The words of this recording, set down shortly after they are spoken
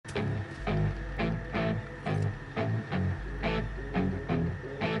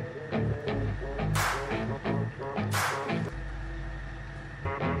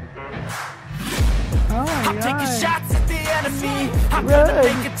taking shots at the enemy. I'm gonna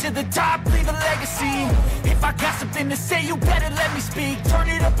make it to the top, leave a legacy. If I got something to say, you better let me speak. Turn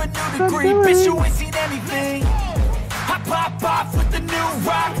it up a new degree, bitch, you ain't seen anything. I pop off with the new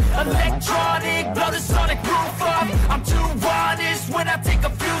rock, electronic, blow the sonic roof up. I'm too honest when I take a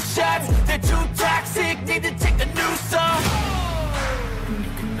few shots. They're too toxic, need to take a new song. And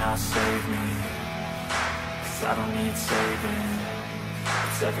you cannot save me, 'cause I don't need saving.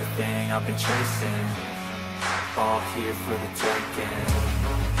 It's everything I've been chasing, all here for the taking.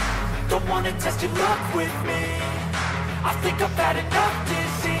 Don't wanna test your luck with me, I think I've had enough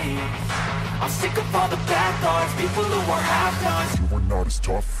disease. I'm sick of all the bad thoughts, people who are half-nots. You are not as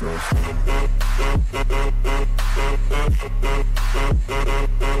tough as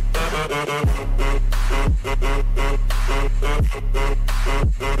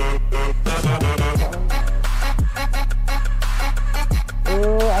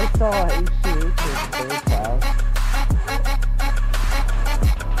Oh, I saw HCH first class.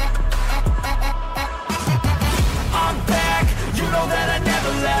 I'm back, you know that I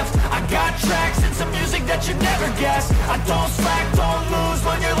never left. I got tracks and some music that you never guessed. I don't slack, don't lose,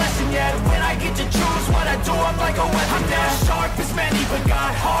 learn your lesson yet. When I get to choose what I do, I'm like a weapon. I'm never